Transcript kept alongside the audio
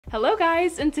Hello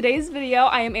guys, in today's video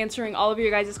I am answering all of your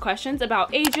guys' questions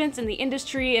about agents in the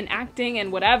industry and acting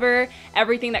and whatever,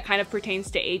 everything that kind of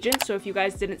pertains to agents. So if you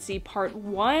guys didn't see part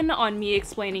 1 on me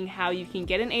explaining how you can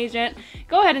get an agent,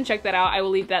 go ahead and check that out. I will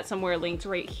leave that somewhere linked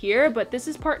right here, but this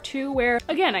is part 2 where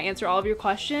again I answer all of your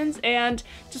questions and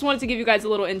just wanted to give you guys a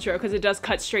little intro because it does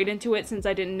cut straight into it since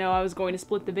I didn't know I was going to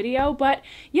split the video. But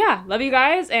yeah, love you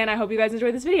guys and I hope you guys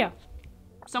enjoyed this video.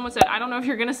 Someone said, I don't know if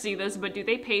you're gonna see this, but do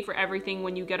they pay for everything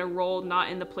when you get a role not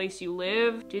in the place you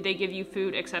live? Do they give you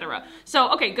food, etc.?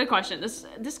 So, okay, good question. This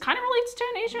kind of relates to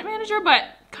an agent manager, but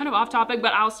kind of off topic,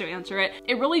 but I'll still answer it.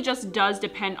 It really just does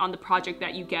depend on the project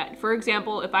that you get. For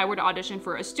example, if I were to audition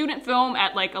for a student film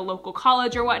at like a local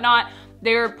college or whatnot,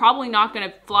 they're probably not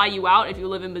gonna fly you out if you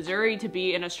live in Missouri to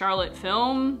be in a Charlotte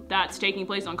film that's taking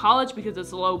place on college because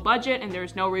it's low budget and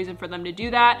there's no reason for them to do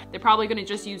that. They're probably gonna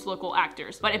just use local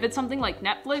actors. But if it's something like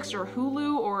Netflix or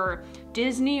Hulu or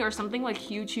Disney or something like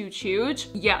huge,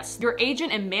 yes, your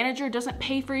agent and manager doesn't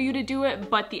pay for you to do it,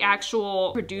 but the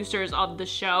actual producers of the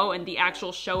show and the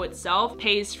actual show itself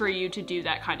pays for you to do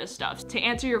that kind of stuff. To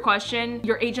answer your question,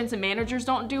 your agents and managers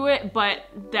don't do it, but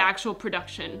the actual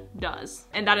production does.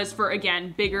 And that is for, again,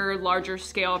 bigger, larger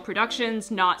scale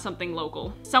productions, not something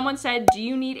local. Someone said, do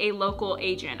you need a local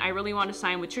agent? I really want to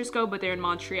sign with Trisco, but they're in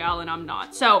Montreal and I'm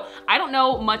not. So I don't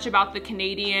know much about the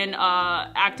Canadian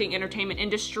acting entertainment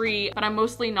industry, but I'm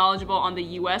mostly knowledgeable on the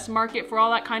US market for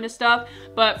all that kind of stuff.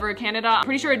 But for Canada, I'm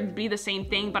pretty sure it'd be the same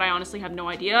thing, but I honestly have no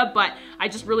idea. But I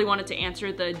just really wanted to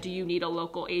answer the, do you need a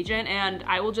local agent? And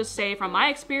I will just say from my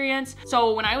experience,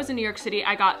 so when I was in New York City,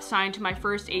 I got signed to my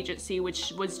first agency,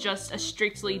 which was just a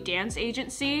strictly dance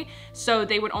agency. So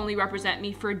they would only represent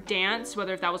me for dance,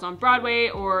 whether if that was on Broadway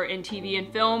or in TV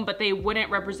and film, but they wouldn't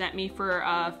represent me for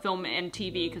film and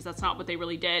TV because that's not what they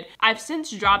really did. I've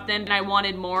since dropped them and I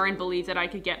wanted more and believed that I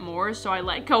could get more, so I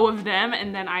let go of them,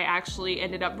 and then I actually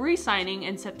ended up re-signing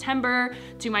in September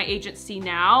to my agency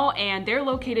now, and they're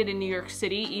located in New York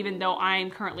City even though I'm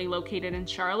currently located in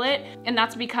Charlotte. And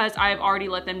that's because I've already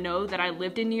let them know that I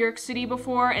lived in New York City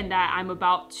before and that I'm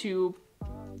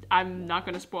not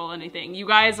gonna spoil anything. You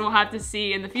guys will have to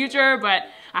see in the future, but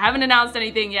I haven't announced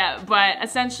anything yet. But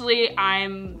essentially,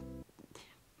 I'm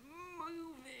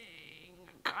moving,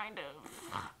 kind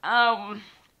of.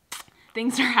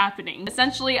 Things are happening.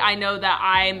 Essentially, I know that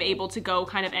I'm able to go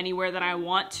kind of anywhere that I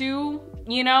want to,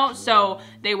 you know? So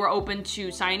they were open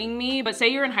to signing me. But say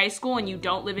you're in high school and you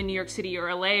don't live in New York City or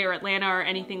LA or Atlanta or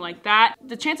anything like that,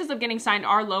 the chances of getting signed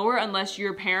are lower unless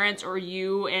your parents or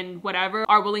you and whatever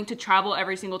are willing to travel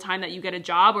every single time that you get a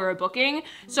job or a booking.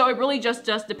 So it really just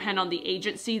does depend on the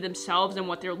agency themselves and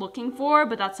what they're looking for,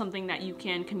 but that's something that you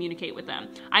can communicate with them.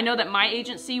 I know that my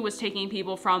agency was taking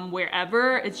people from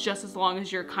wherever. It's just as long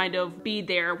as you're kind of be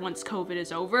there once COVID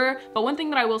is over. But one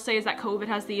thing that I will say is that COVID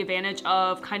has the advantage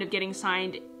of kind of getting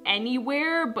signed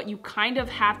anywhere, but you kind of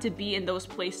have to be in those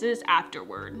places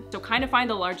afterward. So kind of find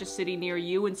the largest city near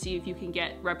you and see if you can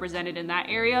get represented in that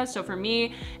area. So for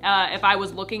me, if I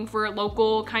was looking for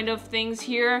local kind of things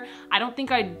here, I don't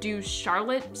think I'd do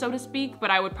Charlotte, so to speak,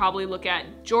 but I would probably look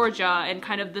at Georgia and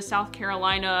kind of the South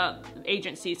Carolina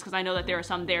agencies because I know that there are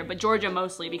some there, but Georgia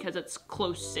mostly because it's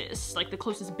closest, like the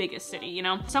closest biggest city, you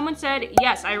know? Someone said,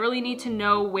 yes, I really need to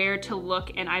know where to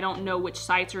look and I don't know which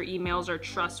sites or emails are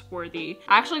trustworthy.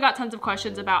 I actually got tons of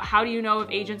questions about how do you know if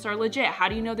agents are legit? How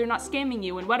do you know they're not scamming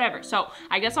you and whatever? So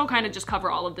I guess I'll kind of just cover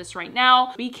all of this right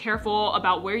now. Be careful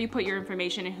about where you put your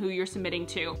information and who you're submitting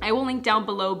to. I will link down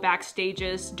below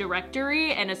Backstage's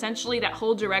directory, and essentially that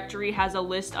whole directory has a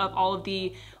list of all of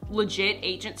the legit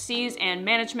agencies and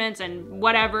managements and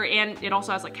whatever, and it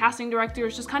also has like casting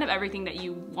directors, just kind of everything that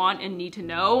you want and need to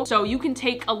know. So you can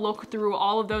take a look through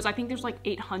all of those. I think there's like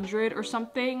 800 or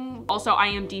something. Also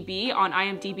IMDb. On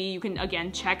IMDb, you can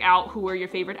again check out who are your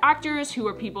favorite actors, who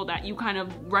are people that you kind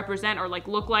of represent or like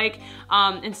look like,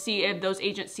 and see if those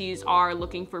agencies are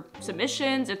looking for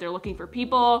submissions, if they're looking for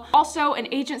people. Also, an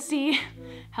agency,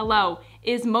 hello,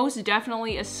 is most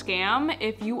definitely a scam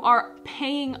if you are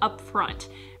paying upfront.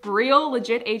 Real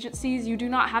legit agencies, you do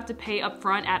not have to pay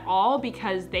upfront at all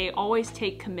because they always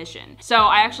take commission. So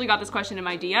I actually got this question in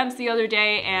my DMs the other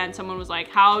day and someone was like,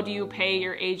 how do you pay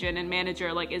your agent and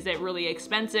manager? Like, is it really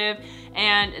expensive?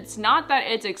 And it's not that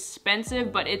it's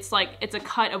expensive, but it's like, it's a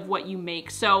cut of what you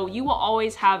make. So you will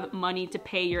always have money to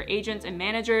pay your agents and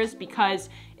managers because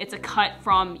it's a cut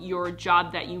from your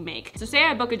job that you make. So say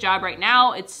I book a job right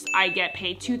now, I get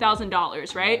paid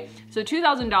 $2,000, right? So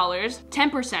 $2,000,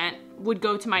 10%, would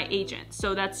go to my agent.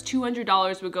 So that's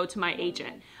 $200 would go to my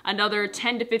agent. Another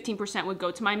 10 to 15% would go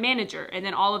to my manager, and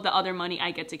then all of the other money I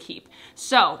get to keep.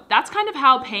 So that's kind of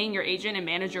how paying your agent and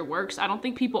manager works. I don't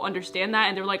think people understand that,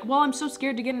 and they're like, well, I'm so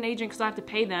scared to get an agent because I have to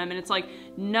pay them. And it's like,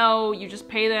 no, you just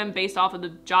pay them based off of the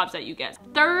jobs that you get.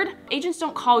 Third, agents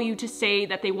don't call you to say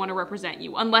that they want to represent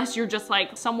you unless you're just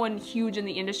like someone huge in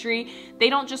the industry.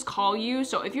 They don't just call you.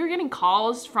 So if you're getting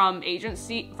calls from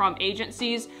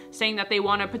agencies saying that they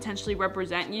want to potentially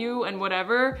represent you and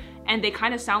whatever, and they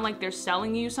kind of sound like they're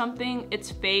selling you something,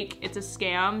 it's fake, it's a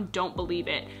scam, don't believe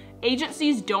it.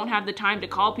 Agencies don't have the time to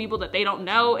call people that they don't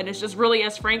know, and it's just really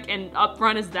as frank and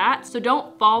upfront as that. So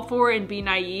don't fall for it and be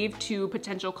naive to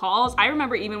potential calls. I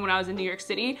remember even when I was in New York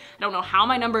City, I don't know how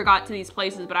my number got to these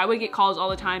places, but I would get calls all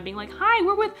the time being like, hi,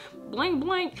 we're with blank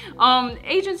blank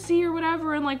agency or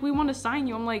whatever, and like we want to sign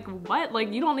you. I'm like, what?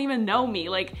 Like, you don't even know me.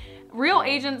 Like, real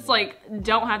agents like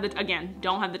don't have the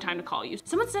time to call you.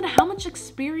 Someone said, how much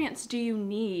experience do you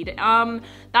need?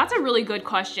 That's a really good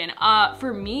question.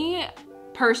 For me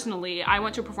personally, I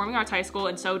went to a performing arts high school,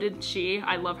 and so did she.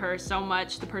 I love her so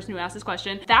much, the person who asked this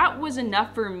question. That was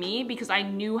enough for me because I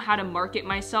knew how to market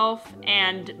myself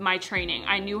and my training.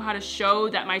 I knew how to show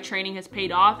that my training has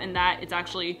paid off and that it's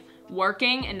actually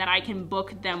working and that I can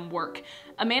book them work.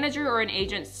 A manager or an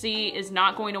agency is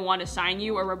not going to want to sign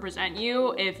you or represent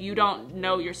you if you don't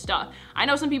know your stuff. I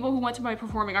know some people who went to my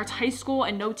performing arts high school,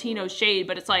 and no tea, no shade,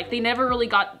 but it's like they never really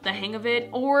got the hang of it,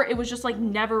 or it was just like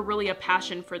never really a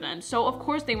passion for them. So of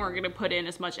course they weren't going to put in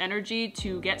as much energy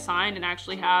to get signed and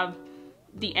actually have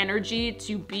the energy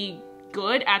to be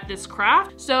good at this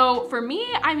craft. So for me,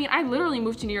 I mean, I literally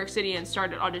moved to New York City and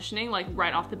started auditioning like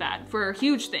right off the bat for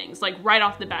huge things, like right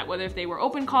off the bat, whether if they were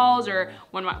open calls or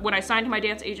when I signed to my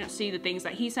dance agency, the things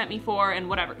that he sent me for and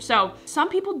whatever. So some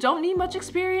people don't need much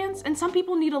experience and some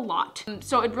people need a lot.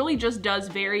 So it really just does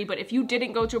vary. But if you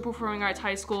didn't go to a performing arts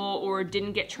high school or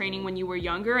didn't get training when you were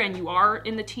younger and you are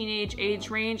in the teenage age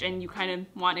range and you kind of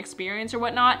want experience or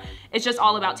whatnot, it's just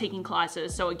all about taking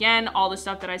classes. So again, all the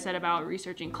stuff that I said about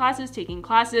researching classes, taking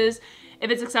classes. If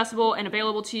it's accessible and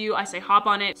available to you, I say hop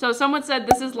on it. So someone said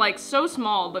this is like so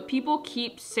small, but people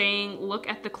keep saying, look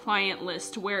at the client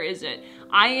list. Where is it?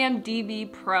 I am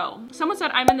DV Pro. Someone said,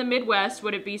 I'm in the Midwest.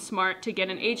 Would it be smart to get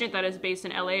an agent that is based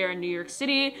in LA or in New York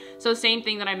City? So same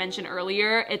thing that I mentioned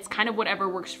earlier. It's kind of whatever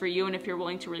works for you and if you're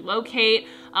willing to relocate.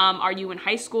 Are you in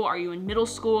high school? Are you in middle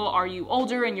school? Are you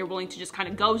older and you're willing to just kind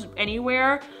of go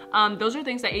anywhere? Those are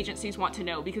things that agencies want to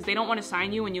know because they don't want to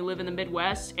sign you when you live in the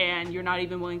Midwest and you're not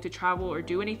even willing to travel or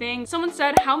do anything. Someone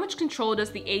said, how much control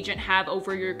does the agent have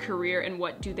over your career and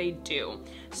what do they do?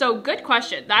 So good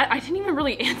question. That I didn't even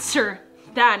really answer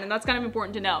that, and that's kind of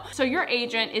important to know. So your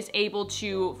agent is able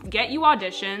to get you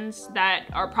auditions that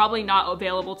are probably not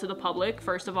available to the public,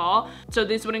 first of all. So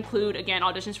this would include, again,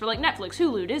 auditions for like Netflix,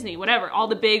 Hulu, Disney, whatever, all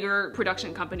the bigger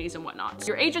production companies and whatnot. So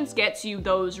your agents gets you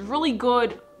those really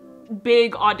good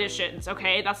big auditions,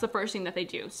 okay? That's the first thing that they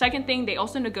do. Second thing, they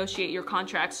also negotiate your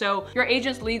contract. So your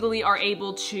agents legally are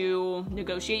able to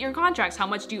negotiate your contracts. How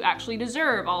much do you actually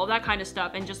deserve? All of that kind of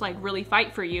stuff, and just like really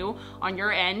fight for you on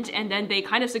your end. And then they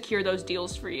kind of secure those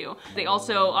deals for you. They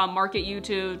also market you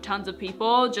to tons of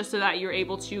people just so that you're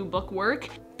able to book work.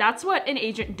 That's what an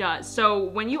agent does. So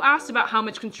when you asked about how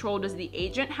much control does the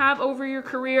agent have over your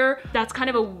career, that's kind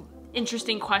of a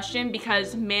interesting question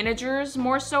because managers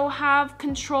more so have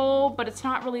control, but it's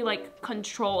not really like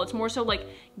control. It's more so like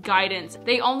guidance.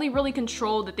 They only really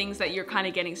control the things that you're kind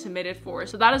of getting submitted for.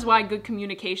 So that is why good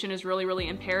communication is really, really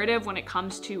imperative when it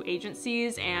comes to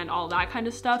agencies and all that kind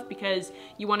of stuff, because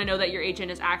you want to know that your agent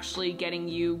is actually getting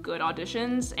you good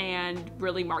auditions and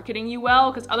really marketing you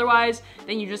well, because otherwise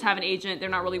then you just have an agent, they're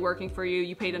not really working for you,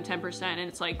 you pay them 10% and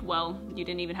it's like, well, you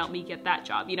didn't even help me get that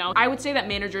job, you know? I would say that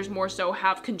managers more so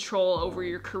have control over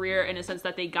your career in a sense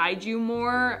that they guide you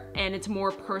more and it's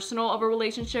more personal of a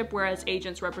relationship, whereas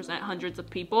agents represent hundreds of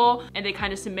people and they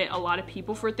kind of submit a lot of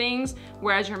people for things,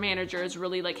 whereas your manager is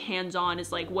really like hands-on,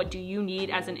 is like, what do you need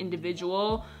as an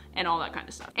individual and all that kind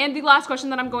of stuff. And the last question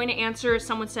that I'm going to answer,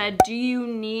 someone said, do you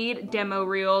need demo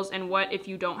reels and what if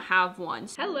you don't have one?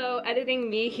 Hello, editing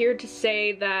me here to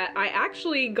say that I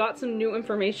actually got some new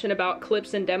information about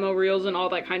clips and demo reels and all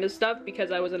that kind of stuff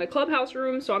because I was in a Clubhouse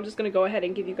room, so I'm just gonna go ahead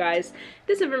and give you guys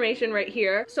this information right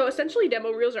here. So essentially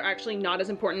demo reels are actually not as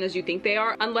important as you think they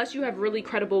are unless you have really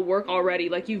credible work already,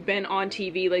 like you've been on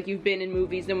TV, like you've been in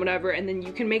movies and whatever, and then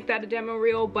you can make that a demo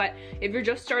reel. But if you're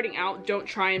just starting out, don't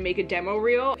try and make a demo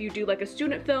reel. if you do like a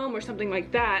student film or something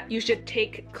like that, you should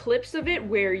take clips of it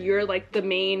where you're like the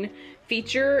main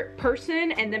feature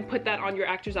person and then put that on your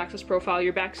Actors Access profile,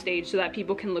 your backstage, so that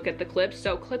people can look at the clips.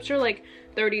 So clips are like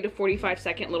 30 to 45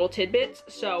 second little tidbits.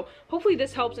 So hopefully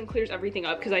this helps and clears everything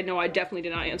up, because I know I definitely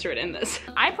did not answer it in this.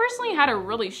 I personally had a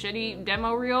really shitty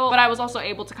demo reel, but I was also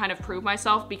able to kind of prove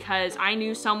myself because I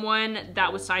knew someone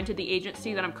that was signed to the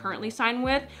agency that I'm currently signed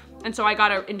with. And so I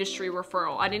got an industry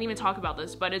referral. I didn't even talk about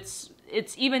this, but it's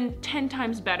even 10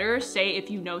 times better, say if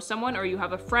you know someone or you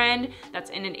have a friend that's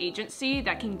in an agency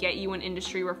that can get you an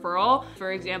industry referral.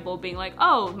 For example, being like,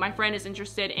 oh, my friend is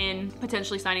interested in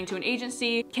potentially signing to an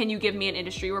agency. Can you give me an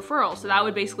industry referral? So that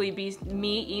would basically be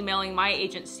me emailing my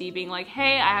agency being like,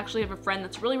 hey, I actually have a friend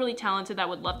that's really, really talented that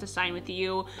would love to sign with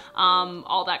you,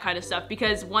 all that kind of stuff.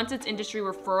 Because once it's industry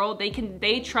referral,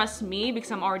 they trust me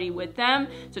because I'm already with them.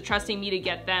 So trusting me to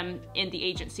get them in the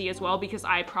agency as well, because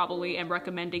I probably am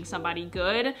recommending somebody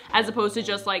good as opposed to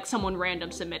just like someone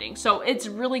random submitting. So it's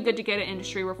really good to get an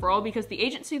industry referral, because the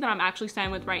agency that I'm actually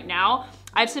signed with right now,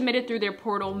 I've submitted through their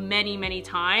portal many, many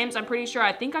times. I'm pretty sure,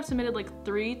 I think I've submitted like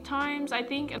 3 times, I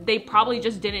think. They probably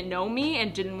just didn't know me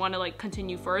and didn't want to like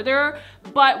continue further.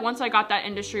 But once I got that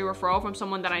industry referral from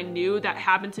someone that I knew that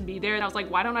happened to be there, and I was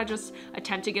like, why don't I just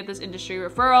attempt to get this industry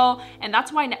referral? And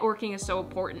that's why networking is so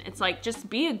important. It's like, just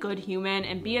be a good human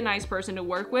and be a nice person to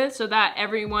work with so that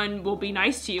everyone will be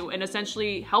nice to you and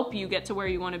essentially help you get to where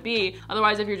you want to be.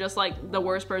 Otherwise, if you're just like the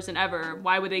worst person ever,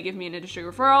 why would they give me an industry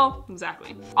referral?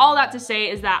 Exactly. All that to say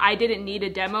is that I didn't need a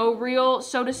demo reel,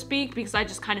 so to speak, because I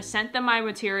just kind of sent them my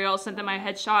material, sent them my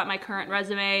headshot, my current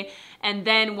resume, and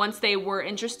then once they were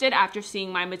interested after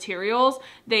seeing my materials,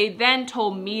 they then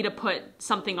told me to put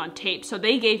something on tape. So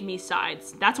they gave me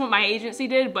sides. That's what my agency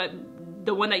did, but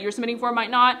the one that you're submitting for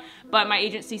might not. But my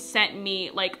agency sent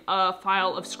me like a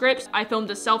file of scripts. I filmed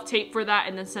a self-tape for that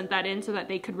and then sent that in so that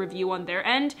they could review on their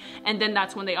end. And then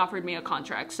that's when they offered me a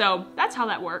contract. So that's how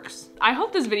that works. I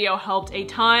hope this video helped a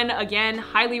ton. Again,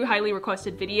 highly, highly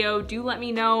requested video. Do let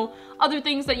me know other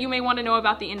things that you may want to know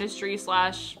about the industry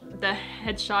slash the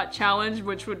headshot challenge,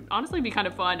 which would honestly be kind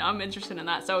of fun. I'm interested in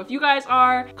that. So if you guys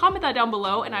are, comment that down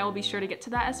below and I will be sure to get to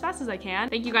that as fast as I can.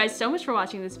 Thank you guys so much for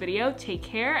watching this video. Take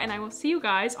care, and I will see you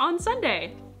guys on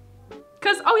Sunday.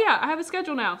 Cause, oh yeah, I have a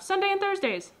schedule now. Sunday and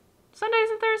Thursdays. Sundays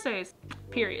and Thursdays.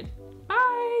 Period.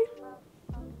 Bye.